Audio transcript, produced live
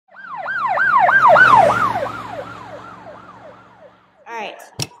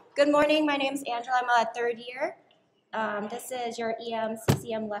Good morning, my name is Angela, I'm a third year. This is your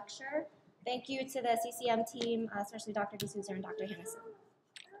EMCCM lecture. Thank you to the CCM team, especially Dr. D'Souza and Dr. Hennessy.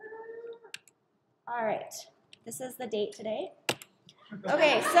 All right, this is the date today.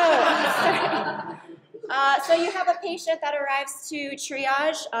 Okay, so you have a patient that arrives to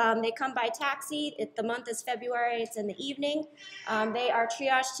triage. They come by taxi. The month is February. It's in the evening. They are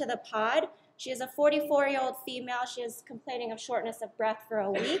triaged to the pod. She is a 44-year-old female. She is complaining of shortness of breath for a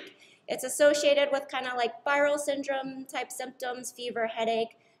week. It's associated with kind of like viral syndrome type symptoms, fever,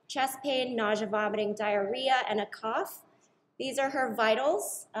 headache, chest pain, nausea, vomiting, diarrhea, and a cough. These are her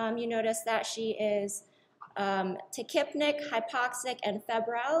vitals. You notice that she is tachypnic, hypoxic, and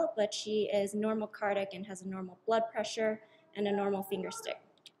febrile, but she is normal cardiac and has a normal blood pressure and a normal finger stick.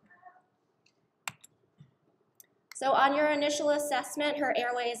 So on your initial assessment, her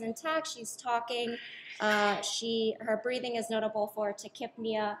airway is intact. She's talking. Her breathing is notable for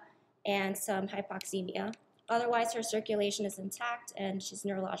tachypnea and some hypoxemia. Otherwise, her circulation is intact and she's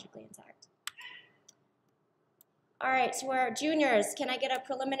neurologically intact. All right, so we're juniors. Can I get a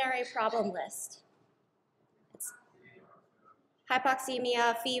preliminary problem list? It's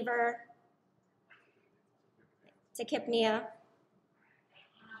hypoxemia, fever, tachypnea,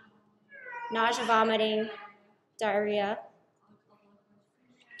 nausea, vomiting, diarrhea.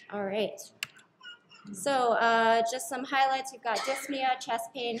 All right. So just some highlights. We've got dyspnea,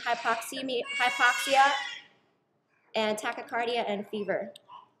 chest pain, hypoxia, and tachycardia and fever.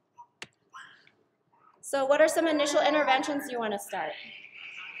 So what are some initial interventions you want to start?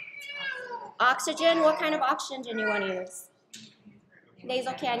 Oxygen. What kind of oxygen do you want to use?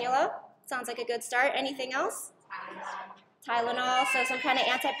 Nasal cannula. Sounds like a good start. Anything else? Tylenol. So some kind of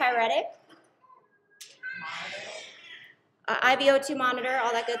antipyretic. IVO2 monitor,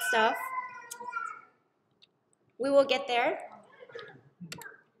 all that good stuff. We will get there.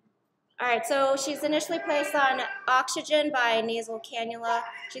 All right, so she's initially placed on oxygen by nasal cannula.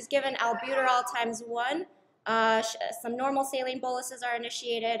 She's given albuterol ×1. Some normal saline boluses are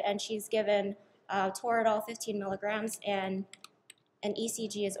initiated, and she's given Toradol 15 milligrams, and an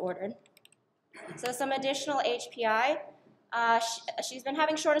ECG is ordered. So some additional HPI. She's been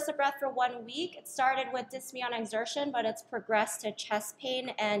having shortness of breath for 1 week. It started with dyspnea on exertion, but it's progressed to chest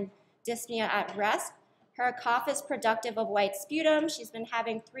pain and dyspnea at rest. Her cough is productive of white sputum. She's been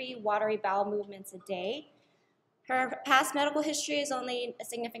having 3 watery bowel movements a day. Her past medical history is only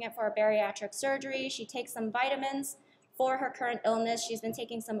significant for a bariatric surgery. She takes some vitamins for her current illness. She's been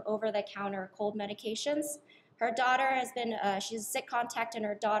taking some over-the-counter cold medications. Her daughter has been, she's sick contact in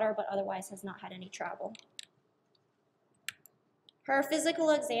her daughter, but otherwise has not had any travel. Her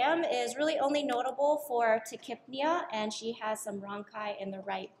physical exam is really only notable for tachypnea, and she has some rhonchi in the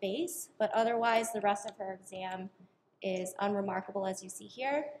right base, but otherwise the rest of her exam is unremarkable, as you see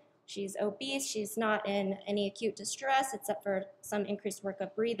here. She's obese, she's not in any acute distress except for some increased work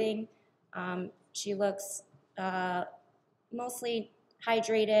of breathing. She looks mostly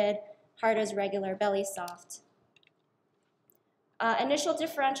hydrated, heart is regular, belly soft. Initial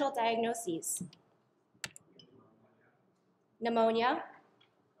differential diagnoses. Pneumonia,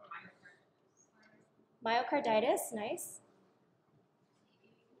 myocarditis, nice.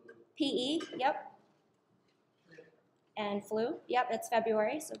 PE, yep. And flu, yep, it's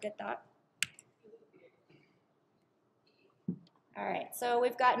February, so good thought. All right, so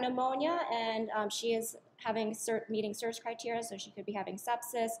we've got pneumonia, and she is meeting SIRS criteria, so she could be having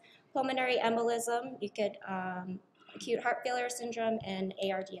sepsis, pulmonary embolism, you could acute heart failure syndrome, and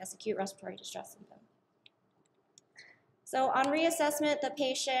ARDS, acute respiratory distress syndrome. So on reassessment, the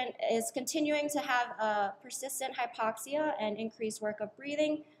patient is continuing to have persistent hypoxia and increased work of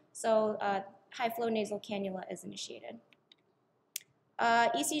breathing, so high-flow nasal cannula is initiated.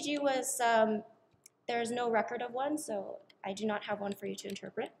 ECG was, there's no record of one, so I do not have one for you to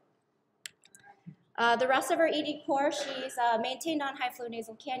interpret. The rest of her ED course, she's maintained on high-flow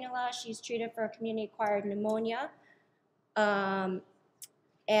nasal cannula. She's treated for community-acquired pneumonia, and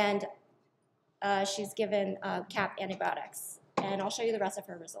she's given CAP antibiotics, and I'll show you the rest of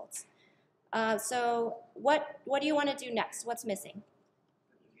her results. So what do you want to do next? What's missing?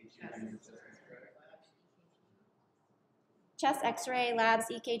 Chest x-ray, labs,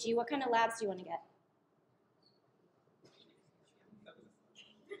 EKG. What kind of labs do you want to get?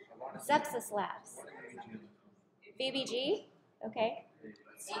 Sepsis labs. VBG, okay.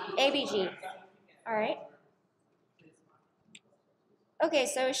 ABG, all right. Okay,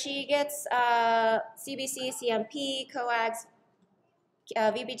 so she gets CBC, CMP, coags,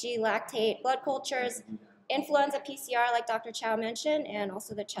 VBG, lactate, blood cultures, influenza PCR like Dr. Chow mentioned, and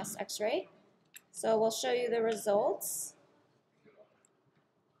also the chest x-ray. So we'll show you the results.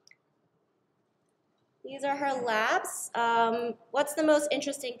 These are her labs. What's the most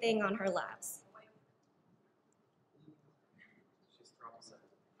interesting thing on her labs?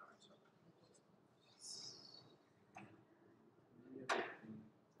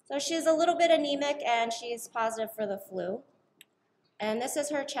 So she's a little bit anemic and she's positive for the flu. And this is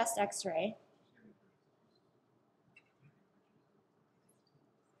her chest x-ray.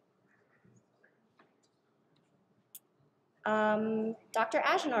 Dr.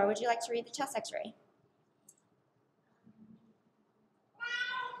 Agenor, would you like to read the chest x-ray?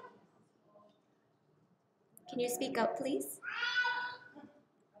 Can you speak up, please?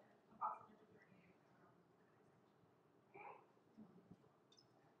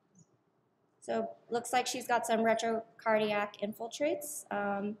 So looks like she's got some retrocardiac infiltrates.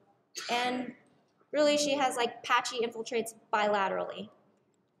 And really she has like patchy infiltrates bilaterally.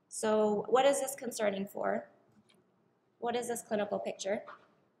 So what is this concerning for? What is this clinical picture?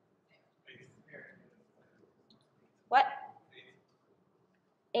 What?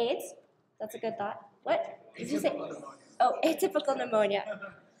 AIDS? That's a good thought. What did you say? Oh, atypical pneumonia.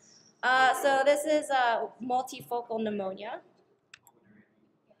 So this is a multifocal pneumonia.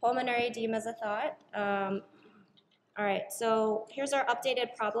 Pulmonary edema is a thought. All right, so here's our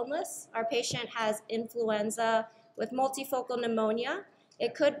updated problem list. Our patient has influenza with multifocal pneumonia.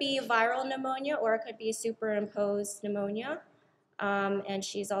 It could be viral pneumonia or it could be superimposed pneumonia. And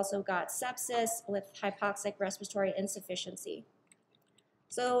she's also got sepsis with hypoxic respiratory insufficiency.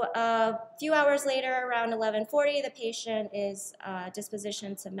 So a few hours later, around 11:40, the patient is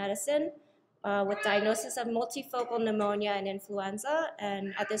dispositioned to medicine with diagnosis of multifocal pneumonia and influenza.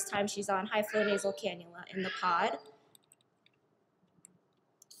 And at this time, she's on high-flow nasal cannula in the pod.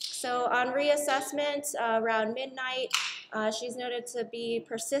 So on reassessment around midnight, she's noted to be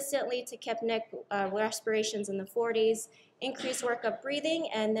persistently tachypnic respirations in the 40s, increased workup breathing,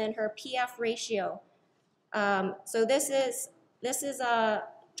 and then her PF ratio. So this is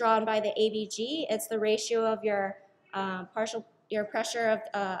drawn by the ABG. It's the ratio of your pressure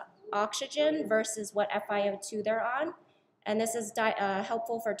of oxygen versus what FiO2 they're on. And this is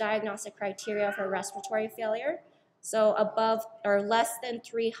helpful for diagnostic criteria for respiratory failure. So above or less than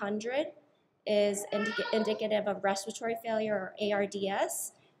 300 is indicative of respiratory failure or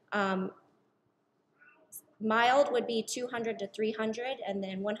ARDS. Mild would be 200 to 300, and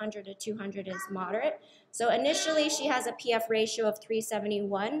then 100 to 200 is moderate. So initially, she has a PF ratio of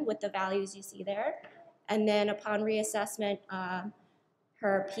 371 with the values you see there. And then upon reassessment,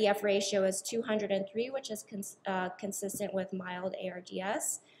 her PF ratio is 203, which is consistent with mild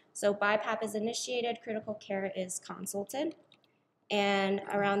ARDS. So BiPAP is initiated, critical care is consulted. And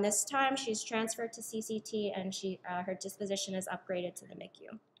around this time, she's transferred to CCT, and her disposition is upgraded to the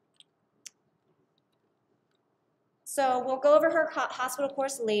MICU. So we'll go over her hospital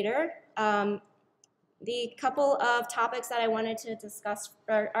course later. The couple of topics that I wanted to discuss,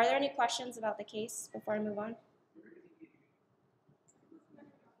 are there any questions about the case before I move on?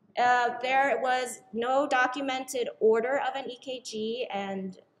 There was no documented order of an EKG,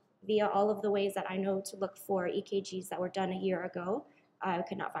 and via all of the ways that I know to look for EKGs that were done a year ago, I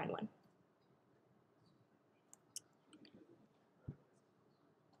could not find one.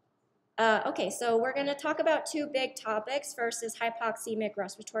 Okay, so we're going to talk about two big topics. First is hypoxemic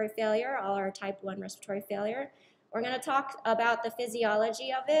respiratory failure, or type 1 respiratory failure. We're going to talk about the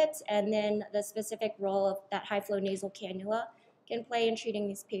physiology of it and then the specific role of that high-flow nasal cannula can play in treating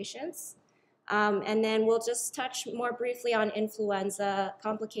these patients. And then we'll just touch more briefly on influenza,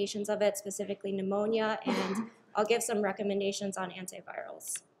 complications of it, specifically pneumonia, and I'll give some recommendations on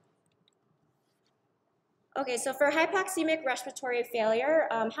antivirals. Okay, so for hypoxemic respiratory failure,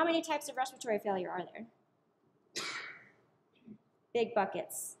 how many types of respiratory failure are there? Big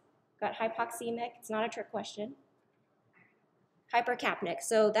buckets. Got hypoxemic, it's not a trick question. Hypercapnic,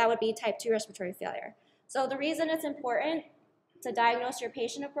 so that would be type 2 respiratory failure. So the reason it's important to diagnose your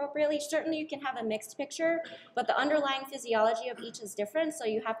patient appropriately, certainly you can have a mixed picture, but the underlying physiology of each is different, so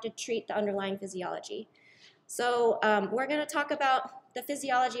you have to treat the underlying physiology. So we're going to talk about the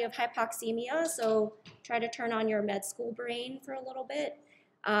physiology of hypoxemia, so try to turn on your med school brain for a little bit.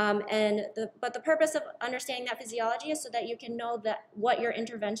 But the purpose of understanding that physiology is so that you can know what your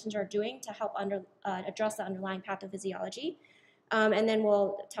interventions are doing to help address the underlying pathophysiology. And then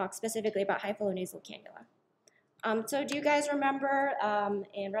we'll talk specifically about high-flow nasal cannula. So do you guys remember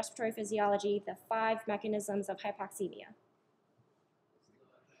in respiratory physiology the 5 mechanisms of hypoxemia?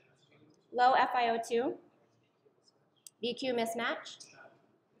 Low FiO2, BQ mismatch,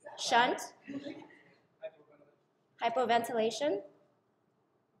 shunt, hypoventilation,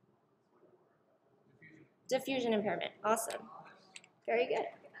 diffusion impairment. Awesome. Very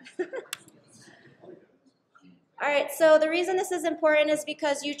good. All right, so the reason this is important is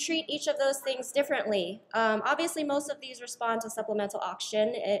because you treat each of those things differently. Obviously, most of these respond to supplemental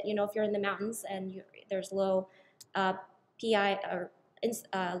oxygen. If you're in the mountains and there's low PI or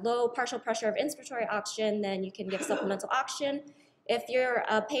low partial pressure of inspiratory oxygen, then you can give supplemental oxygen. If you're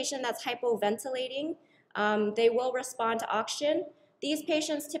a patient that's hypoventilating, they will respond to oxygen. These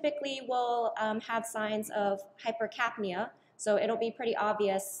patients typically will have signs of hypercapnia. So it'll be pretty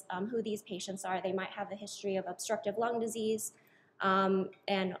obvious who these patients are. They might have a history of obstructive lung disease, and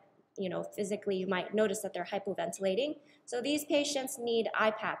physically you might notice that they're hypoventilating. So these patients need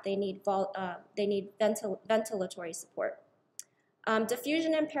IPAP. They need ventilatory support.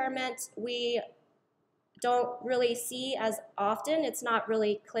 Diffusion impairment we don't really see as often. It's not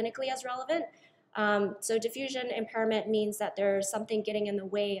really clinically as relevant. So diffusion impairment means that there's something getting in the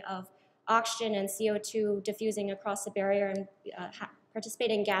way of oxygen and CO2 diffusing across the barrier and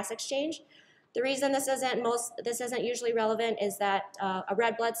participating in gas exchange. The reason this isn't usually relevant is that a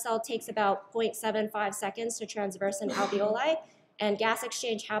red blood cell takes about 0.75 seconds to traverse an alveoli, and gas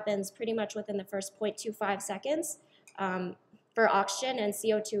exchange happens pretty much within the first 0.25 seconds for oxygen, and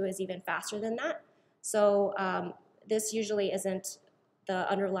CO2 is even faster than that. So this usually isn't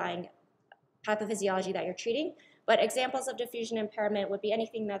the underlying pathophysiology that you're treating. But examples of diffusion impairment would be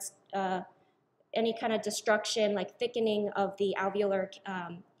anything that's any kind of destruction, like thickening of the alveolar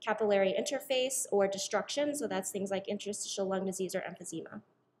capillary interface, or destruction. So that's things like interstitial lung disease or emphysema.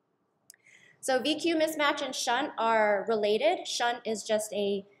 So VQ mismatch and shunt are related. Shunt is just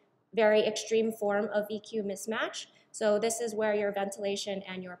a very extreme form of VQ mismatch. So this is where your ventilation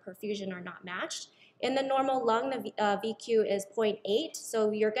and your perfusion are not matched. In the normal lung, the VQ is 0.8.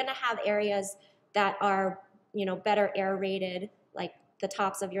 So you're going to have areas that are better aerated, like the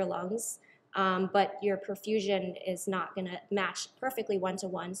tops of your lungs, but your perfusion is not going to match perfectly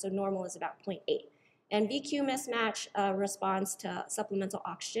one-to-one, so normal is about 0.8. And VQ mismatch responds to supplemental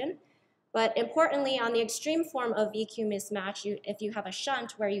oxygen. But importantly, on the extreme form of VQ mismatch, if you have a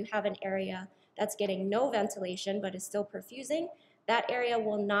shunt where you have an area that's getting no ventilation but is still perfusing, that area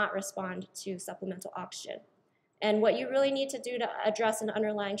will not respond to supplemental oxygen. And what you really need to do to address an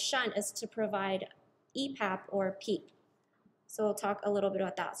underlying shunt is to provide EPAP or PEEP. So we'll talk a little bit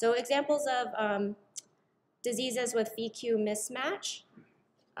about that. So examples of diseases with VQ mismatch.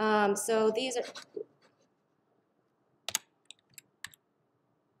 So these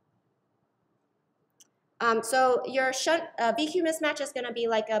are so your shunt VQ mismatch is going to be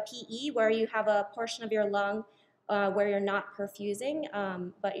like a PE, where you have a portion of your lung where you're not perfusing,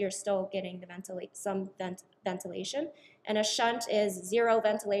 but you're still getting the some ventilation. And a shunt is zero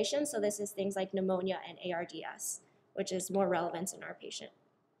ventilation, so this is things like pneumonia and ARDS, which is more relevant in our patient.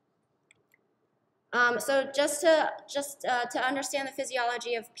 So just to understand the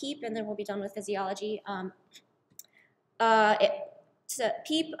physiology of PEEP, and then we'll be done with physiology.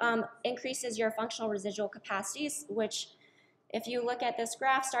 PEEP increases your functional residual capacities, which if you look at this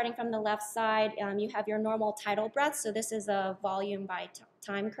graph starting from the left side, you have your normal tidal breath. So this is a volume by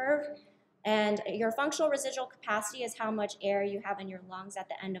time curve. And your functional residual capacity is how much air you have in your lungs at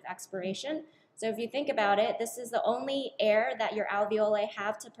the end of expiration. So if you think about it, this is the only air that your alveoli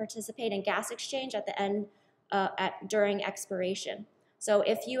have to participate in gas exchange at the end during expiration. So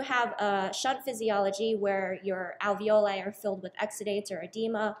if you have a shunt physiology where your alveoli are filled with exudates or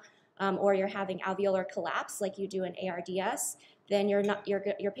edema, or you're having alveolar collapse like you do in ARDS, then your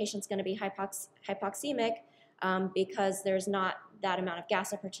patient's going to be hypoxemic because there's not that amount of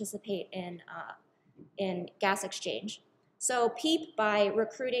gas to participate in gas exchange. So PEEP, by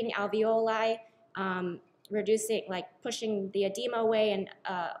recruiting alveoli, pushing the edema away and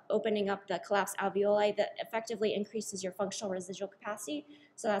opening up the collapsed alveoli, that effectively increases your functional residual capacity.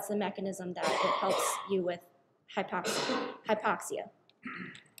 So that's the mechanism that it helps you with hypoxia.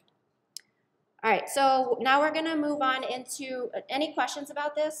 All right, so now we're going to move on into any questions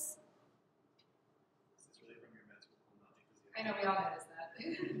about this? I know we all noticed that.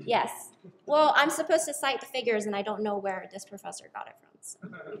 Yes. Well, I'm supposed to cite the figures, and I don't know where this professor got it from.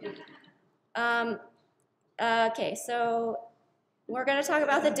 So. Okay, so we're going to talk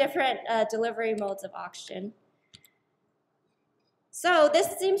about the different delivery modes of oxygen. So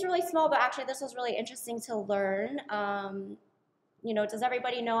this seems really small, but actually this was really interesting to learn. Does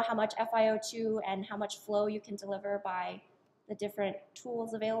everybody know how much FiO2 and how much flow you can deliver by the different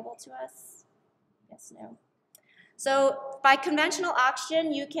tools available to us? Yes, no. So by conventional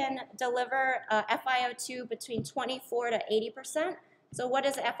oxygen, you can deliver FiO2 between 24 to 80%. So what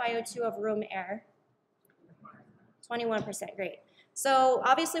is the FiO2 of room air? 21%, great. So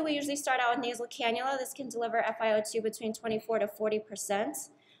obviously we usually start out with nasal cannula. This can deliver FiO2 between 24 to 40%.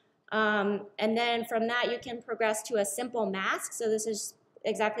 And then from that, you can progress to a simple mask. So this is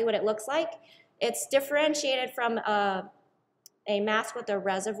exactly what it looks like. It's differentiated from a mask with a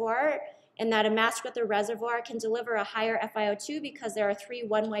reservoir, in that a mask with a reservoir can deliver a higher FiO2 because there are 3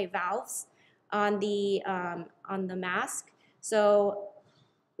 one-way valves on the mask. So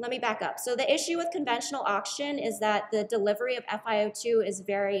let me back up. So the issue with conventional oxygen is that the delivery of FiO2 is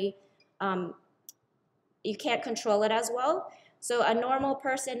very, you can't control it as well. So a normal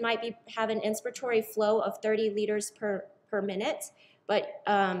person might have an inspiratory flow of 30 liters per minute, but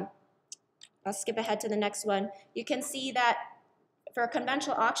I'll skip ahead to the next one. You can see that for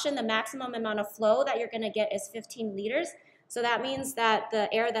conventional oxygen, the maximum amount of flow that you're going to get is 15 liters. So that means that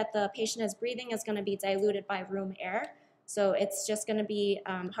the air that the patient is breathing is going to be diluted by room air. So it's just going to be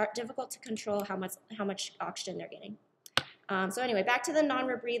difficult to control how much oxygen they're getting. So anyway, back to the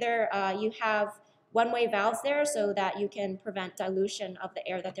non-rebreather, you have one-way valves there so that you can prevent dilution of the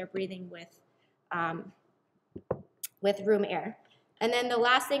air that they're breathing with room air. And then the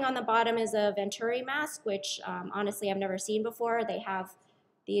last thing on the bottom is a Venturi mask, which honestly I've never seen before. They have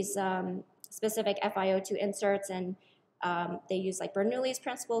these specific FiO2 inserts, and they use like Bernoulli's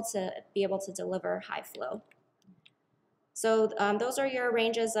principle to be able to deliver high flow. So those are your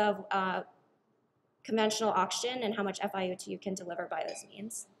ranges of conventional oxygen and how much FiO2 you can deliver by those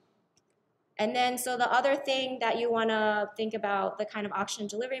means. And then, so the other thing that you want to think about, the kind of oxygen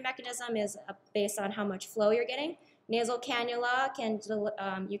delivery mechanism, is based on how much flow you're getting. Nasal cannula,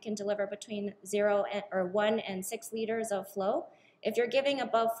 you can deliver between 1 and 6 liters of flow. If you're giving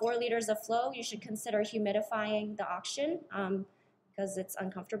above 4 liters of flow, you should consider humidifying the oxygen because it's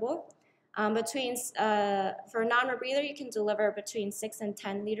uncomfortable. For a non-rebreather, you can deliver between 6 and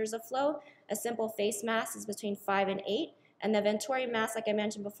 10 liters of flow. A simple face mask is between 5 and 8. And the Venturi mask, like I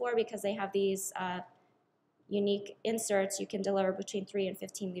mentioned before, because they have these unique inserts, you can deliver between 3 and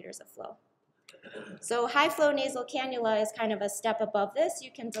 15 liters of flow. So high flow nasal cannula is kind of a step above this.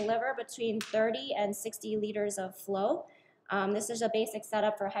 You can deliver between 30 and 60 liters of flow. This is a basic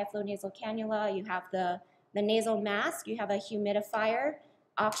setup for high flow nasal cannula. You have the nasal mask, you have a humidifier,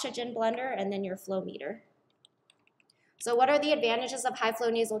 oxygen blender, and then your flow meter. So what are the advantages of high flow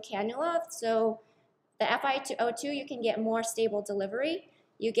nasal cannula? So the FiO2, you can get more stable delivery.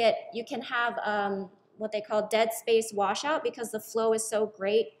 You can have what they call dead space washout because the flow is so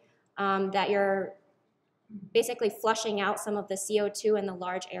great that you're basically flushing out some of the CO2 in the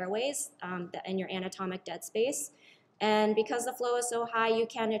large airways in your anatomic dead space. And because the flow is so high, you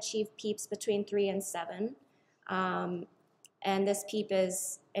can achieve PEEPs between 3 and 7. And this PEEP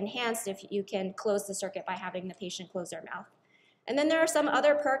is enhanced if you can close the circuit by having the patient close their mouth. And then there are some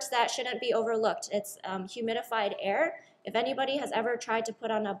other perks that shouldn't be overlooked. It's humidified air. If anybody has ever tried to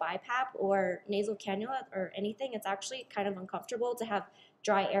put on a BiPAP or nasal cannula or anything, it's actually kind of uncomfortable to have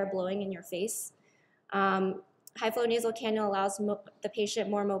dry air blowing in your face. High flow nasal cannula allows the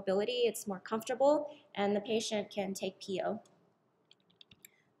patient more mobility. It's more comfortable, and the patient can take PO.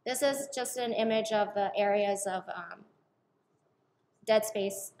 This is just an image of the areas of dead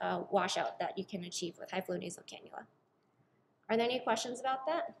space washout that you can achieve with high flow nasal cannula. Are there any questions about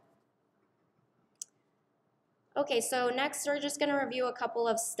that? Okay, so next we're just going to review a couple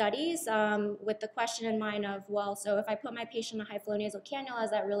of studies with the question in mind of, well, so if I put my patient in a high flow nasal cannula,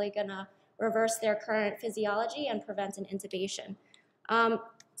 is that really going to reverse their current physiology and prevent an intubation?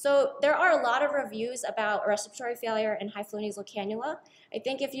 So there are a lot of reviews about respiratory failure and high flow nasal cannula. I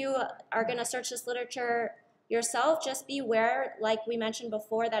think if you are going to search this literature yourself, just be aware, like we mentioned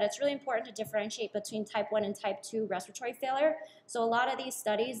before, that it's really important to differentiate between type 1 and type 2 respiratory failure. So a lot of these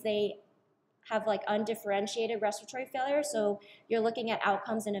studies, they have like undifferentiated respiratory failure, so you're looking at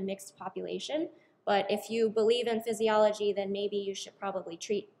outcomes in a mixed population. But if you believe in physiology, then maybe you should probably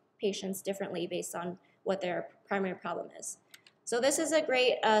treat patients differently based on what their primary problem is. So this is a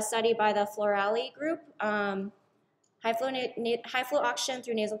great study by the Florali group. High flow oxygen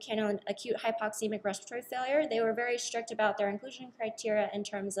through nasal cannula and acute hypoxemic respiratory failure. They were very strict about their inclusion criteria in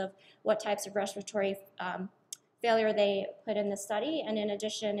terms of what types of respiratory failure they put in the study, and in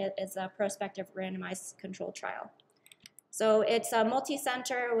addition, it is a prospective randomized controlled trial. So it's a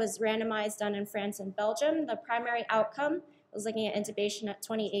multi-center, was randomized, done in France and Belgium. The primary outcome was looking at intubation at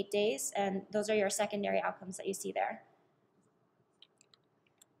 28 days, and those are your secondary outcomes that you see there.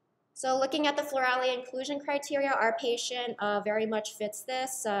 So looking at the Florali inclusion criteria, our patient very much fits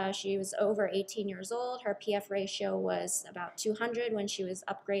this. She was over 18 years old. Her PF ratio was about 200 when she was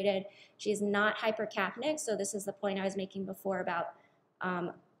upgraded. She's not hypercapnic, so this is the point I was making before about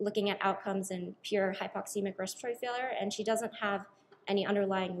looking at outcomes in pure hypoxemic respiratory failure, and she doesn't have any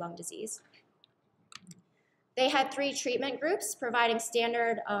underlying lung disease. They had 3 treatment groups providing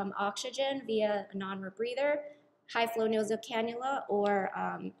standard oxygen via a non-rebreather, high-flow nasal cannula, or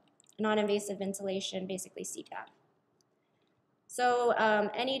non-invasive ventilation, basically CPAP. So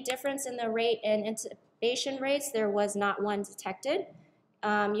any difference in the rate in intubation rates, there was not one detected.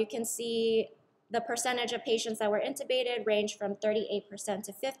 You can see the percentage of patients that were intubated ranged from 38%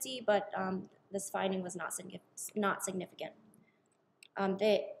 to 50%, but this finding was not significant.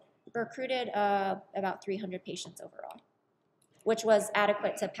 They recruited about 300 patients overall, which was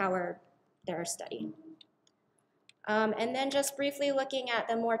adequate to power their study. And then just briefly looking at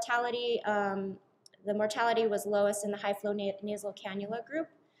the mortality was lowest in the high-flow nasal cannula group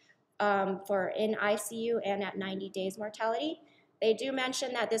for in ICU and at 90 days mortality. They do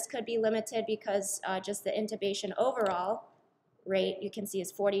mention that this could be limited because just the intubation overall rate, you can see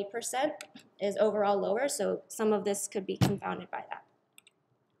is 40%, is overall lower, so some of this could be confounded by that.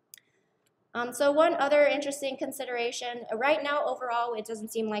 So one other interesting consideration, right now overall it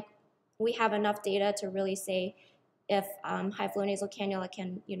doesn't seem like we have enough data to really say if high-flow nasal cannula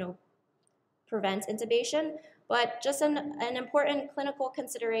can, prevent intubation, but just an important clinical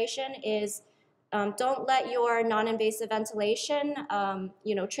consideration is don't let your non-invasive ventilation,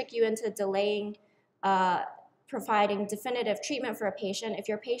 trick you into delaying providing definitive treatment for a patient. If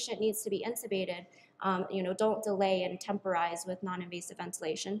your patient needs to be intubated, don't delay and temporize with non-invasive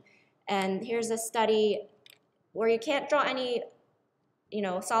ventilation. And here's a study where you can't draw any,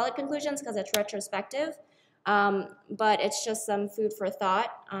 solid conclusions because it's retrospective, but it's just some food for thought.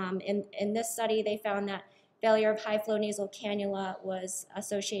 In this study, they found that failure of high-flow nasal cannula was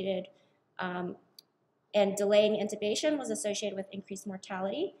associated, and delaying intubation was associated with increased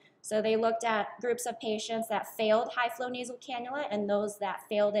mortality. So they looked at groups of patients that failed high-flow nasal cannula and those that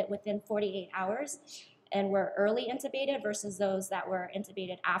failed it within 48 hours and were early intubated versus those that were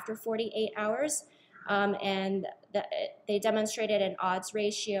intubated after 48 hours. And they demonstrated an odds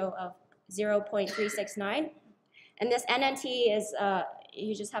ratio of 0.369. And this NNT is,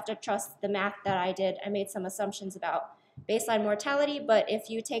 you just have to trust the math that I did. I made some assumptions about baseline mortality, but if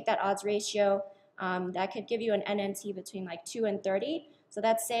you take that odds ratio, that could give you an NNT between like 2 and 30. So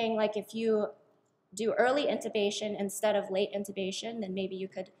that's saying like if you do early intubation instead of late intubation, then maybe you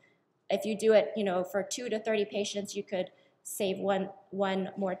could, if you do it, for 2 to 30 patients, you could save one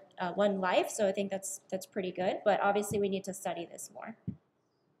life. So I think that's pretty good. But obviously, we need to study this more.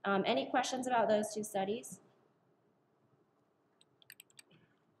 Any questions about those 2 studies?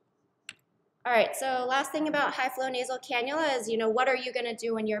 All right. So last thing about high-flow nasal cannula is, what are you going to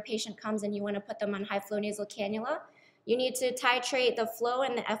do when your patient comes and you want to put them on high-flow nasal cannula? You need to titrate the flow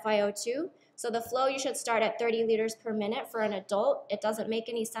and the FiO2. So the flow, you should start at 30 liters per minute for an adult. It doesn't make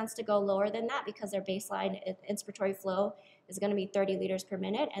any sense to go lower than that because their baseline inspiratory flow is going to be 30 liters per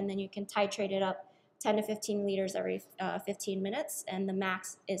minute, and then you can titrate it up 10 to 15 liters every 15 minutes, and the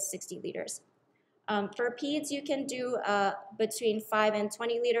max is 60 liters. For peds, you can do between 5 and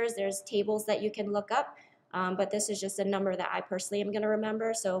 20 liters. There's tables that you can look up, but this is just a number that I personally am going to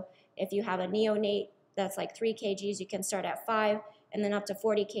remember. So if you have a neonate that's like 3 kgs, you can start at 5, and then up to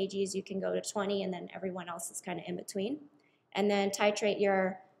 40 kgs, you can go to 20, and then everyone else is kind of in between. And then titrate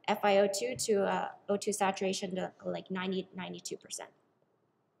your FiO2 to O2 saturation to like 92%.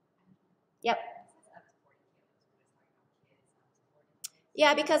 Yep.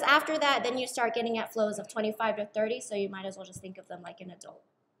 Yeah, because after that, then you start getting at flows of 25 to 30, so you might as well just think of them like an adult.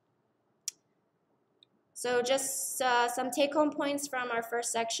 So just some take-home points from our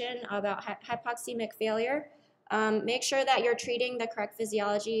first section about hypoxemic failure. Make sure that you're treating the correct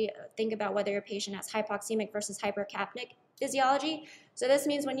physiology. Think about whether your patient has hypoxemic versus hypercapnic physiology. So this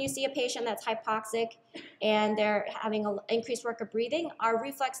means when you see a patient that's hypoxic and they're having an increased work of breathing, our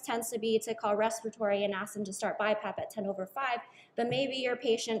reflex tends to be to call respiratory and ask them to start BiPAP at 10/5, but maybe your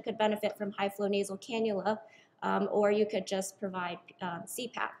patient could benefit from high-flow nasal cannula, or you could just provide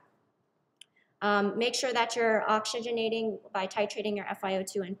CPAP. Make sure that you're oxygenating by titrating your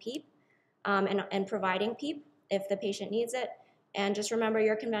FiO2 and PEEP, and providing PEEP if the patient needs it. And just remember,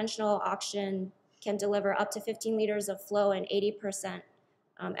 your conventional oxygen can deliver up to 15 liters of flow and 80%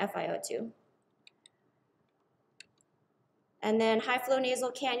 FiO2. And then high-flow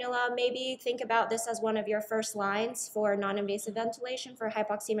nasal cannula, maybe think about this as one of your first lines for non-invasive ventilation for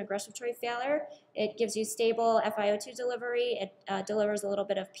hypoxemic respiratory failure. It gives you stable FiO2 delivery, it delivers a little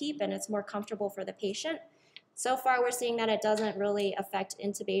bit of PEEP, and it's more comfortable for the patient. So far, we're seeing that it doesn't really affect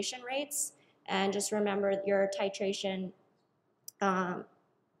intubation rates. And just remember your titration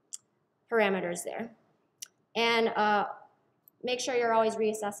parameters there. And make sure you're always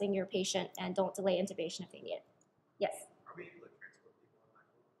reassessing your patient and don't delay intubation if they need it. Yes? Are we able to transport people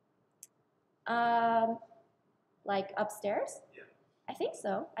on that? Like upstairs? Yeah. I think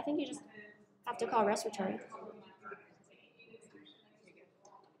so. I think you just have to call respiratory.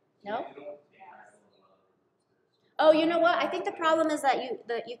 No? Oh, you know what? I think the problem is that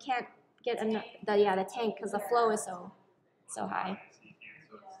you can't get the tank because the flow is so high.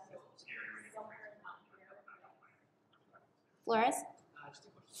 Flores? Just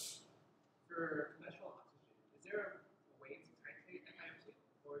a question. For conventional oxygen, is there a way to titrate FiO2?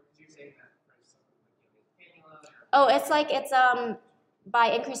 Or because you're saying that for something like cannula? Oh, it's by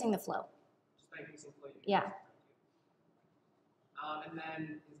increasing the flow. Just by increasing flow? Yeah. And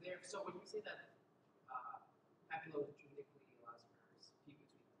then is there, so when you say that papillometrically allows for peak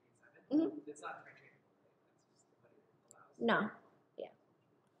between 3 and 7, it's not titratable, right? That's just what it allows. No. Yeah.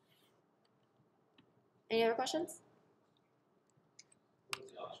 Any other questions?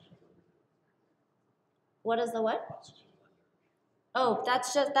 What is the what? Oh,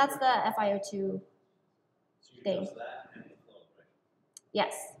 that's the FiO2 thing.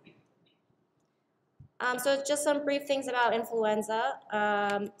 Yes. So just some brief things about influenza.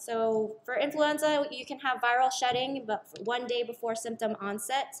 So for influenza, you can have viral shedding, but 1 day before symptom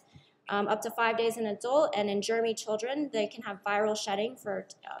onset, up to 5 days in adult, and in germy children, they can have viral shedding for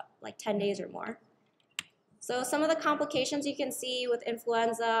like 10 days or more. So some of the complications you can see with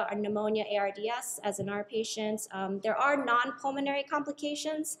influenza are pneumonia, ARDS, as in our patients. There are non-pulmonary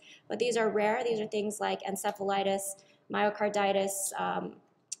complications, but these are rare. These are things like encephalitis, myocarditis,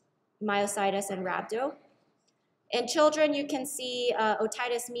 myositis, and rhabdo. In children, you can see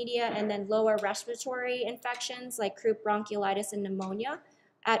otitis media and then lower respiratory infections like croup bronchiolitis and pneumonia.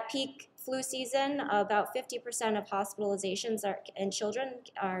 At peak flu season, about 50% of hospitalizations in children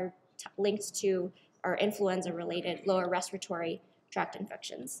are linked to or influenza-related lower respiratory tract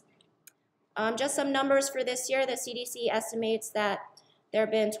infections. Just some numbers for this year. The CDC estimates that there have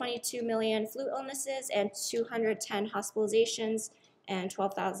been 22 million flu illnesses and 210 hospitalizations and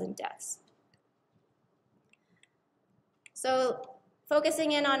 12,000 deaths. So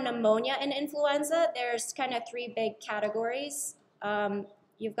focusing in on pneumonia and influenza, there's kind of 3 big categories.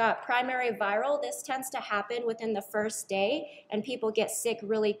 You've got primary viral. This tends to happen within the first day, and people get sick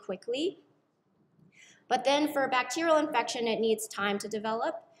really quickly. But then for bacterial infection, it needs time to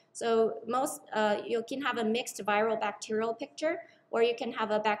develop. So you can have a mixed viral bacterial picture, or you can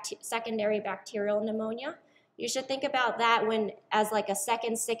have a secondary bacterial pneumonia. You should think about that as like a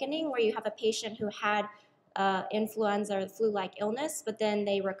second sickening, where you have a patient who had influenza or flu-like illness, but then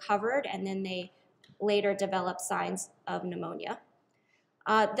they recovered and then they later developed signs of pneumonia.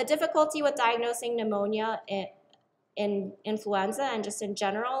 The difficulty with diagnosing pneumonia in influenza and just in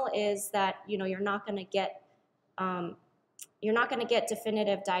general is that you're not going to get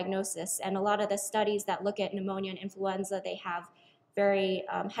definitive diagnosis, and a lot of the studies that look at pneumonia and influenza, they have very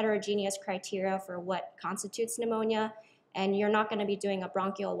heterogeneous criteria for what constitutes pneumonia, and you're not going to be doing a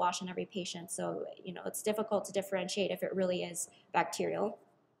bronchial wash on every patient, so it's difficult to differentiate if it really is bacterial.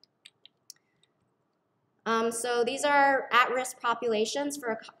 So these are at-risk populations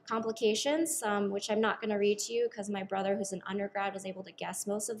for complications, which I'm not going to read to you because my brother, who's an undergrad, was able to guess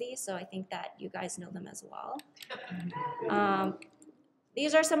most of these, so I think that you guys know them as well.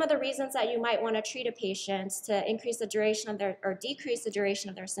 These are some of the reasons that you might want to treat a patient to increase the duration of or decrease the duration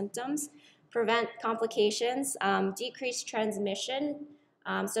of their symptoms, prevent complications, decrease transmission.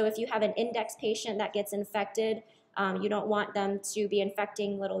 So if you have an index patient that gets infected, you don't want them to be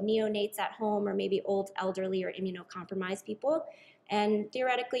infecting little neonates at home or maybe old elderly or immunocompromised people. And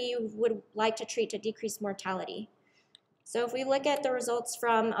theoretically, you would like to treat to decrease mortality. So if we look at the results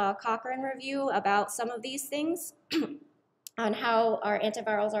from a Cochrane review about some of these things on how our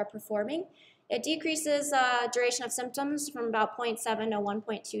antivirals are performing, it decreases duration of symptoms from about 0.7 to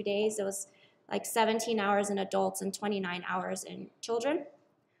 1.2 days. It was like 17 hours in adults and 29 hours in children.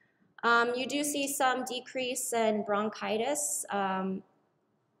 You do see some decrease in bronchitis, but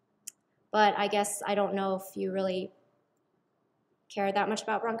I guess I don't know if you really care that much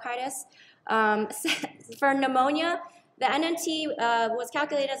about bronchitis. For pneumonia, the NNT was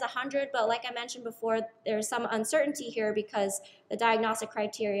calculated as 100, but like I mentioned before, there's some uncertainty here because the diagnostic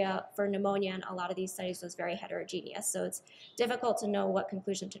criteria for pneumonia in a lot of these studies was very heterogeneous, so it's difficult to know what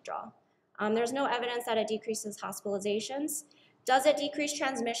conclusion to draw. There's no evidence that it decreases hospitalizations. Does it decrease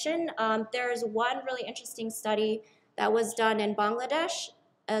transmission? There's one really interesting study that was done in Bangladesh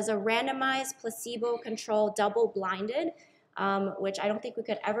as a randomized placebo-controlled double-blinded, which I don't think we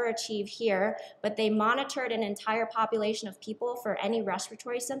could ever achieve here, but they monitored an entire population of people for any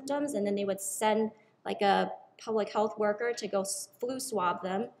respiratory symptoms, and then they would send like a public health worker to go flu swab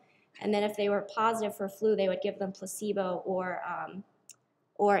them, and then if they were positive for flu, they would give them placebo or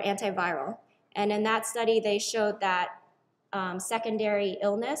antiviral. And in that study, they showed that secondary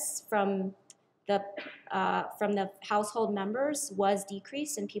illness from the household members was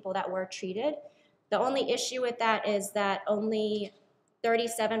decreased in people that were treated. The only issue with that is that only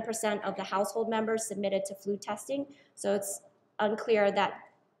 37% of the household members submitted to flu testing, so it's unclear that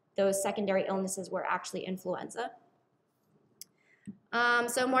those secondary illnesses were actually influenza.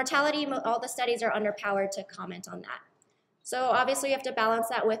 So mortality, all the studies are underpowered to comment on that. So obviously you have to balance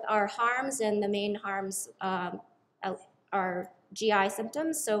that with our harms, and the main harms are GI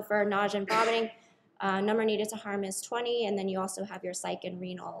symptoms. So for nausea and vomiting, number needed to harm is 20, and then you also have your psych and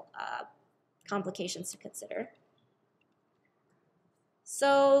renal complications to consider.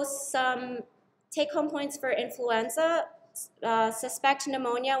 So some take-home points for influenza. Suspect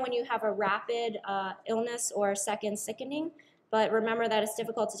pneumonia when you have a rapid illness or second sickening, but remember that it's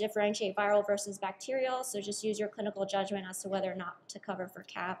difficult to differentiate viral versus bacterial, so just use your clinical judgment as to whether or not to cover for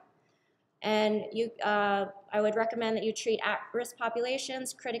CAP. And I would recommend that you treat at-risk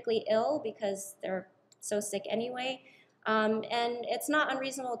populations, critically ill, because they're so sick anyway. And it's not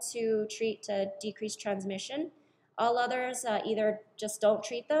unreasonable to treat to decrease transmission. All others, either just don't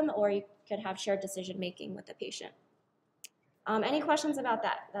treat them, or you could have shared decision-making with the patient. Any questions about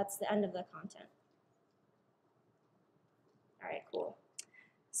that? That's the end of the content. All right, cool.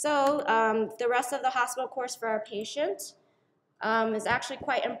 So the rest of the hospital course for our patient is actually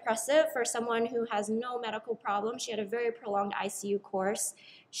quite impressive for someone who has no medical problem. She had a very prolonged ICU course.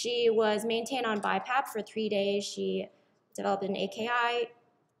 She was maintained on BiPAP for 3 days. She developed an AKI,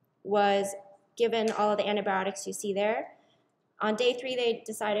 was given all of the antibiotics you see there. On day 3, they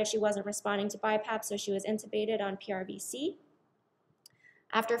decided she wasn't responding to BiPAP, so she was intubated on PRVC.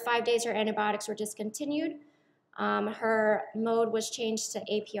 After 5 days, her antibiotics were discontinued. Her mode was changed to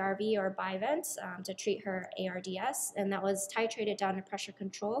APRV or Bivent to treat her ARDS, and that was titrated down to pressure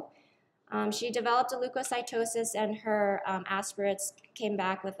control. She developed a leukocytosis, and her aspirates came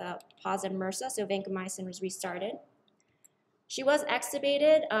back with a positive MRSA, so vancomycin was restarted. She was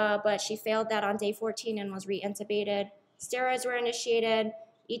extubated, but she failed that on day 14 and was reintubated. Steroids were initiated,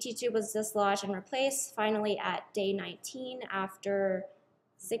 ET tube was dislodged and replaced. Finally, at day 19, after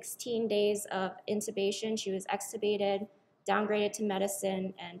 16 days of intubation, she was extubated, downgraded to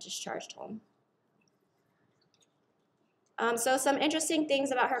medicine, and discharged home. So some interesting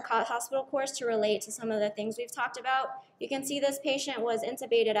things about her hospital course to relate to some of the things we've talked about. You can see this patient was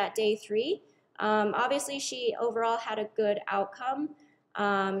intubated at day 3. Obviously, she overall had a good outcome.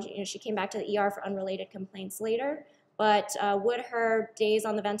 She came back to the ER for unrelated complaints later, but would her days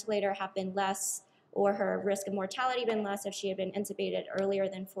on the ventilator have been less, or her risk of mortality been less if she had been intubated earlier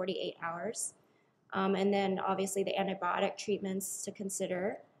than 48 hours? And then obviously the antibiotic treatments to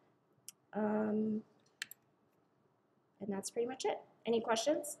consider. And that's pretty much it. Any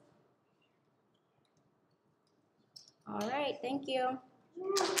questions? All right, thank you.